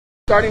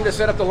Starting to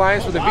set up the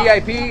lines for the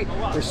VIP.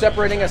 They're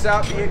separating us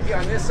out. VIP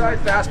on this side,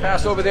 Fast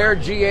Pass over there.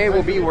 GA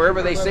will be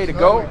wherever they say to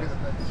go.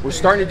 We're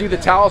starting to do the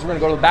towels. We're going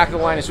to go to the back of the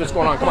line and see what's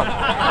going on. Come on.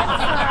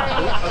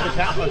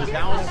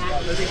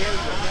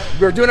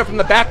 We're doing it from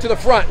the back to the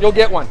front. You'll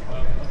get one.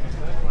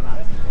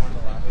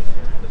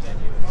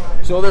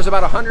 So there's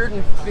about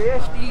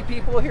 150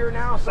 people here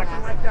now,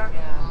 something like that.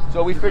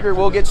 So we figure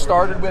we'll get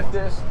started with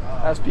this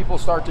as people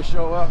start to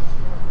show up.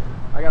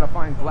 I got to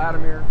find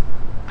Vladimir.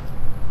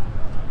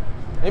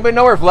 Anybody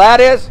know where Vlad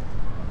is?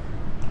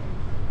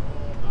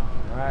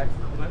 All right.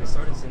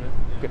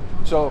 Good.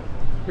 So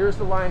here's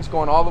the lines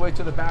going all the way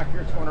to the back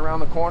here. It's going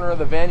around the corner of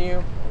the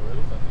venue.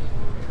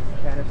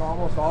 And it's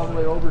almost all the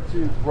way over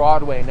to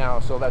Broadway now.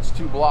 So that's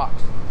 2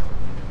 blocks.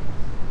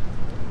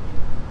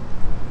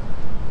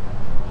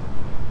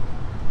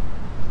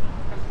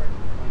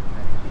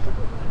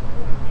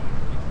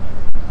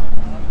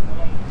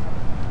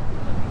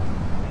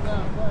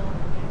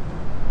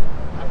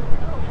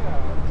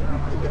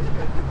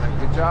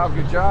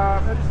 Good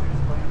job.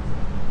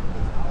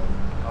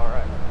 All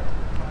right.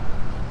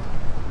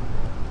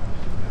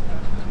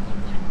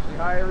 Say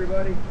hi,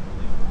 everybody.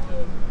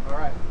 All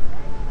right.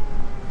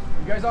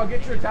 You guys all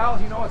get your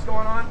towels. You know what's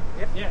going on?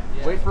 Yeah.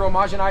 Wait for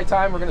Homage and I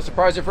time. We're going to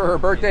surprise her for her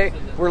birthday.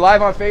 We're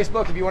live on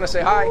Facebook if you want to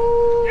say hi.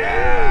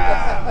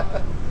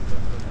 Yeah.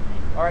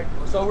 All right.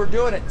 So we're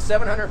doing it.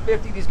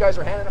 750. These guys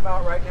are handing them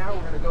out right now.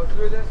 We're going to go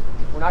through this.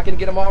 We're not going to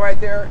get them all right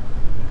there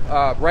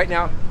right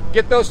now.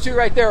 Get those 2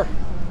 right there.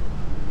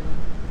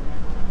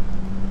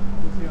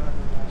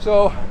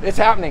 So it's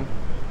happening.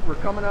 We're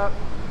coming up.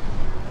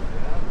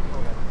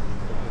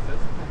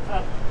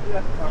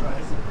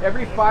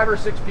 Every 5 or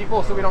 6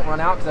 people, so we don't run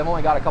out, because I've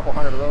only got a couple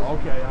hundred of those.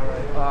 Okay, all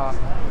right.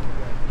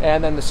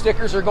 And then the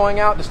stickers are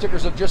going out. The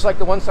stickers are just like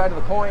the one side of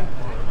the coin.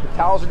 The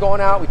towels are going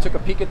out. We took a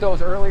peek at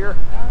those earlier.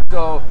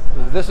 So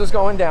this is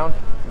going down.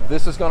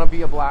 This is going to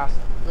be a blast.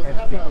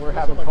 And people are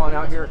having fun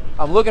out here.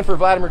 I'm looking for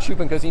Vladimir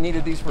Chupin because he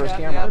needed these for his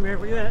camera. I'm here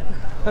for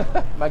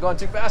that. Am I going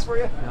too fast for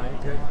you? No, you're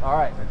good. All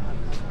right.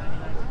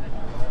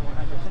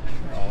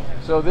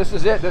 So this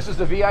is it. This is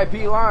the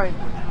VIP line.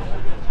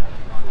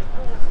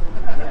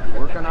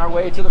 Working our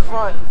way to the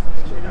front.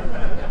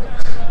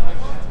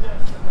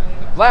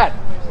 Vlad.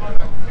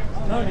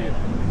 No, dude.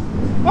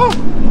 Oh!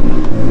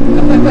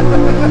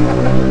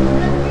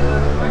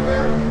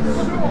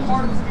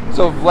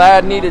 So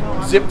Vlad needed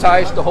zip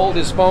ties to hold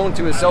his phone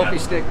to his selfie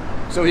stick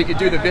so he could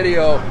do the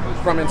video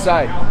from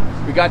inside.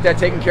 We got that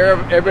taken care of.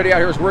 Everybody out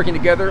here is working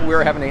together.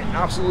 We're having an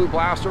absolute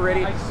blast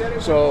already.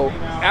 So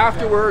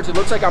afterwards, it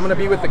looks like I'm going to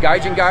be with the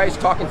Gaijin guys,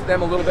 talking to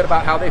them a little bit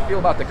about how they feel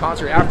about the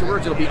concert.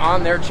 Afterwards, it'll be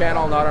on their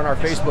channel, not on our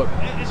Facebook.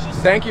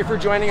 Thank you for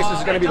joining us. This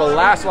is going to be the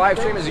last live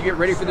stream as you get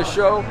ready for the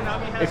show.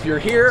 If you're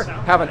here,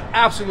 have an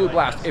absolute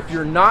blast. If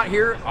you're not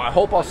here, I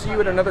hope I'll see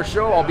you at another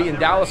show. I'll be in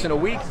Dallas in a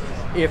week.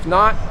 If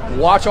not,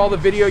 watch all the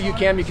video you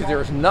can, because there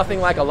is nothing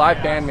like a live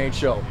Bandmade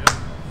show.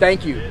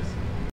 Thank you.